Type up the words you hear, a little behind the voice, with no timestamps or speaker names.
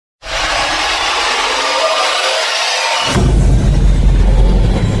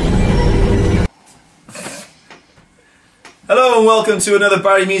and welcome to another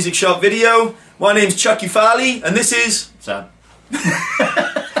Barry Music Shop video. My name's Chucky Farley and this is Sam.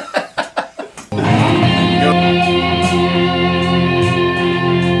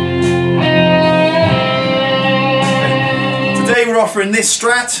 Today we're offering this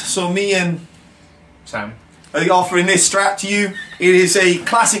Strat, so me and Sam are offering this Strat to you. It is a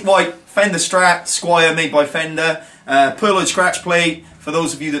classic white Fender Strat, Squire made by Fender, pearloid scratch plate. For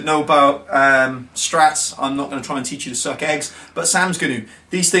those of you that know about Strats, I'm not going to try and teach you to suck eggs, but Sam's going to.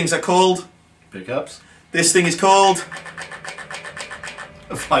 These things are called pickups. This thing is called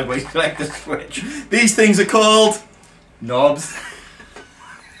A 5-way selector switch. These things are called Knobs.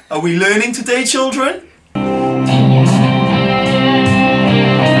 Are we learning today, children?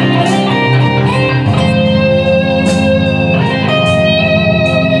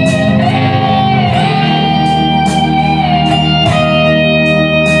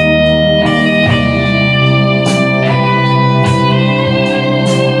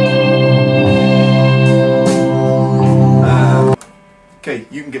 Okay,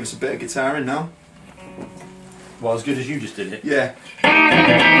 you can give us a bit of guitaring now. Well, as good as you just did it. Yeah.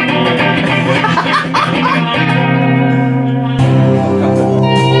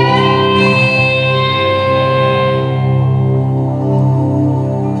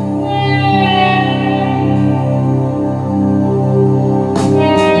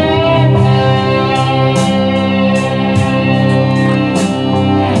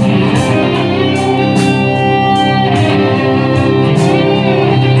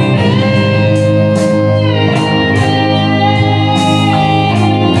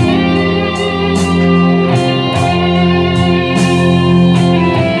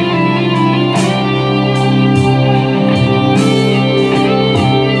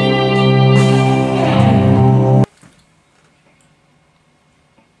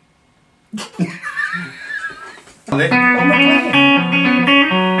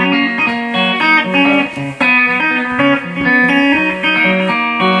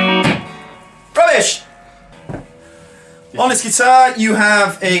 Rubbish! On this guitar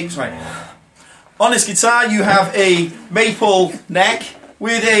you have a maple neck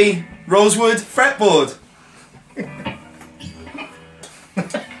with a rosewood fretboard.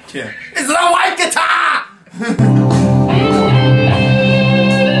 Yeah. It's a white guitar!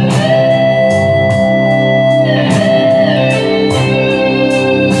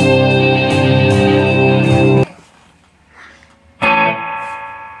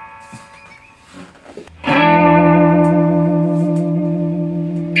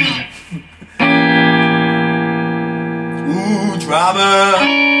 Drama,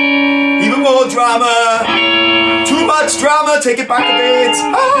 even more drama, too much drama, take it back a bit.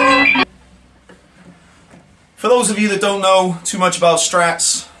 Ah. For those of you that don't know too much about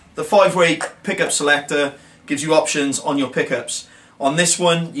Strats, the 5-way pickup selector gives you options on your pickups. On this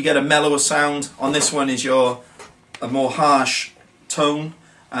one you get a mellower sound, on this one is a more harsh tone,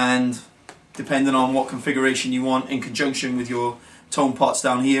 and depending on what configuration you want in conjunction with your tone pots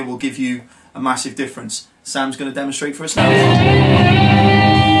down here will give you a massive difference. Sam's going to demonstrate for us now.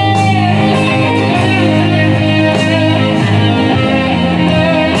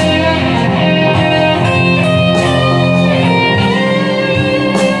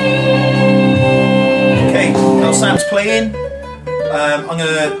 Okay, now Sam's playing. I'm going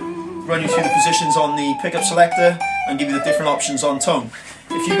to run you through the positions on the pickup selector and give you the different options on tone.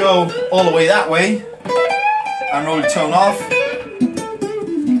 If you go all the way that way and roll your tone off,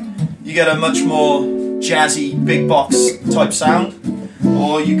 you get a much more jazzy big box type sound,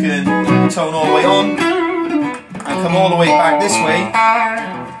 or you can tone all the way on and come all the way back this way,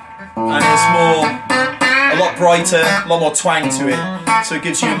 and it's a lot brighter, a lot more twang to it, so it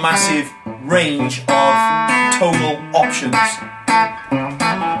gives you a massive range of tonal options.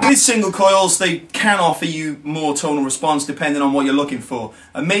 With single coils, they can offer you more tonal response depending on what you're looking for.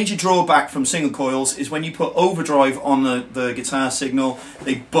 A major drawback from single coils is when you put overdrive on the guitar signal,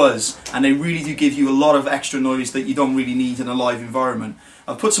 they buzz, and they really do give you a lot of extra noise that you don't really need in a live environment.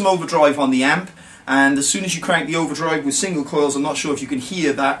 I've put some overdrive on the amp, and as soon as you crank the overdrive with single coils, I'm not sure if you can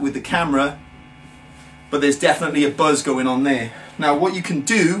hear that with the camera, but there's definitely a buzz going on there. Now what you can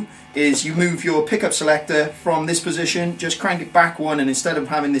do is you move your pickup selector from this position, just crank it back one, and instead of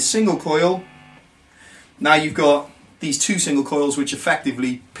having this single coil, now you've got these two single coils which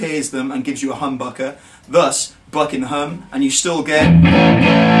effectively pairs them and gives you a humbucker, thus bucking the hum, and you still get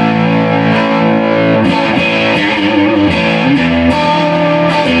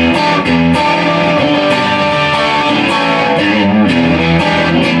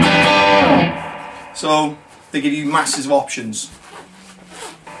so they give you massive options.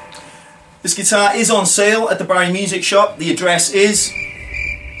 This guitar is on sale at the Barry Music Shop. The address is...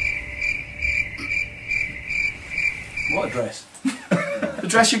 What address? The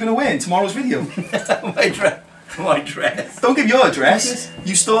address you're going to win in tomorrow's video. My address. Don't give your address.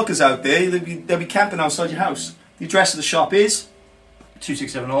 You stalkers out there, they'll be camping outside your house. The address of the shop is...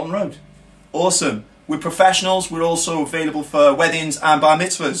 267 Alton Road. Awesome. We're professionals. We're also available for weddings and bar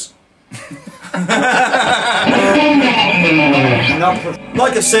mitzvahs.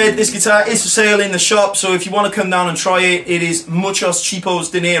 Like I said, this guitar is for sale in the shop, so if you want to come down and try it, it is muchos chipos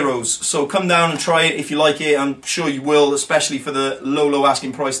dineros. So come down and try it if you like it. I'm sure you will, especially for the low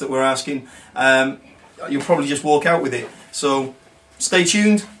asking price that we're asking. You'll probably just walk out with it. So stay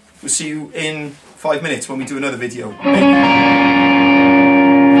tuned. We'll see you in 5 minutes when we do another video.